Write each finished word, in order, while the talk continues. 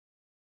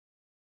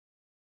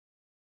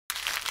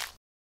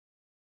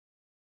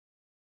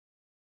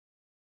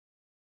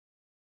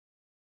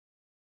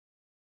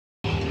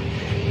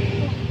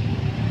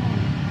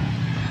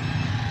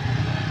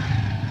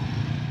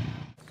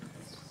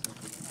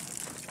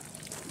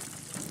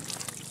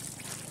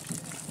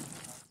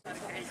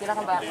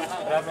Silakan Pak.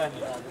 Berapa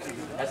nih?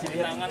 Kasih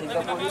bilangan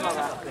 35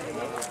 Pak.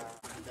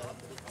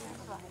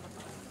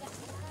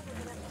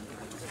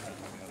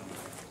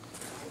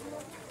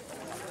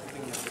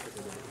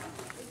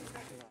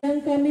 Yang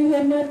kami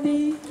hormati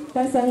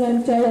pasangan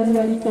calon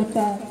wali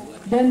kota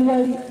dan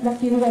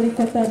wakil wali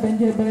kota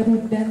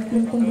Banjarbaru dan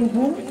tim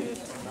penghubung.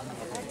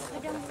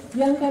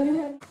 Yang kami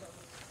hormati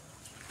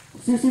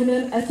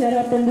susunan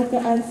acara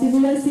pembukaan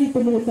simulasi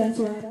pemungutan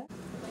suara.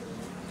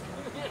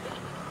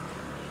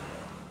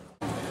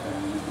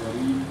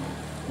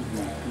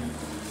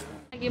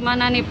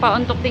 Gimana nih Pak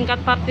untuk tingkat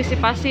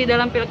partisipasi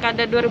dalam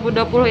Pilkada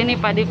 2020 ini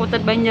Pak di Kota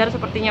Banjar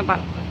sepertinya Pak?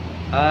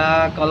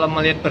 Kalau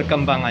melihat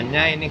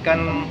perkembangannya ini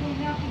kan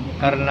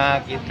karena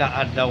kita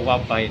ada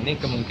wabah ini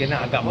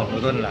kemungkinan agak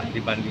menurun lah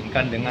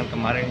dibandingkan dengan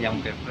kemarin yang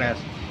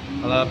Pilpres.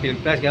 Kalau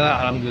Pilpres ya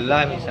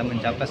alhamdulillah bisa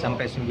mencapai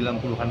sampai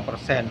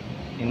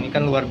 90-an%. Ini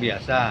kan luar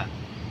biasa.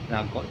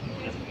 Nah,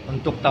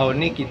 untuk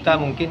tahun ini kita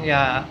mungkin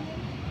ya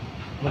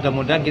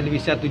mudah-mudahan kita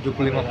bisa 75%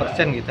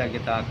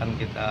 kita akan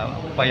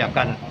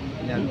upayakan.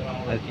 Dan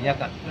artinya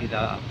kan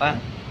tidak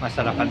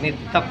masyarakat ini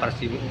tetap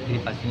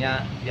partisipasinya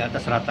di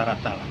atas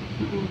rata-rata lah.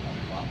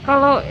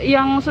 Kalau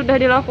yang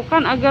sudah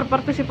dilakukan agar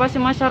partisipasi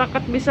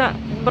masyarakat bisa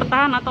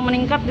bertahan atau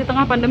meningkat di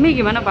tengah pandemi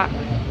gimana Pak?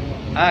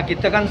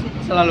 Kita kan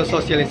selalu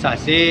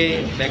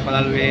sosialisasi baik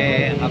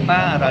melalui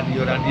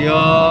radio-radio,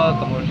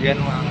 kemudian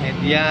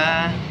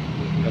media,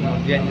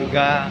 kemudian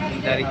juga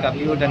dari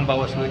KPU dan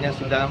Bawaslu-nya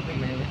sudah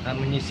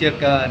menyisir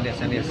ke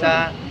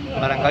desa-desa.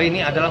 Barangkali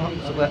ini adalah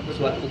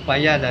suatu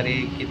upaya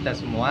dari kita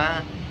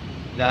semua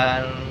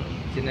dan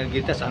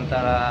sinergitas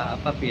antara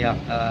pihak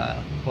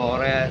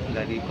Polres,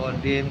 dari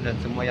Kodim dan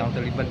semua yang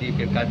terlibat di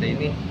pilkada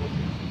ini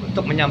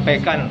untuk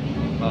menyampaikan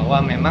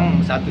bahwa memang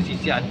satu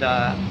sisi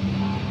ada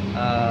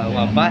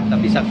wabah,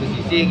 tapi satu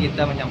sisi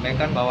kita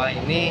menyampaikan bahwa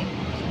ini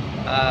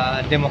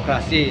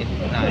demokrasi.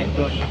 Nah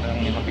itu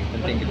yang lebih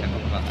penting kita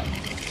kembangkan.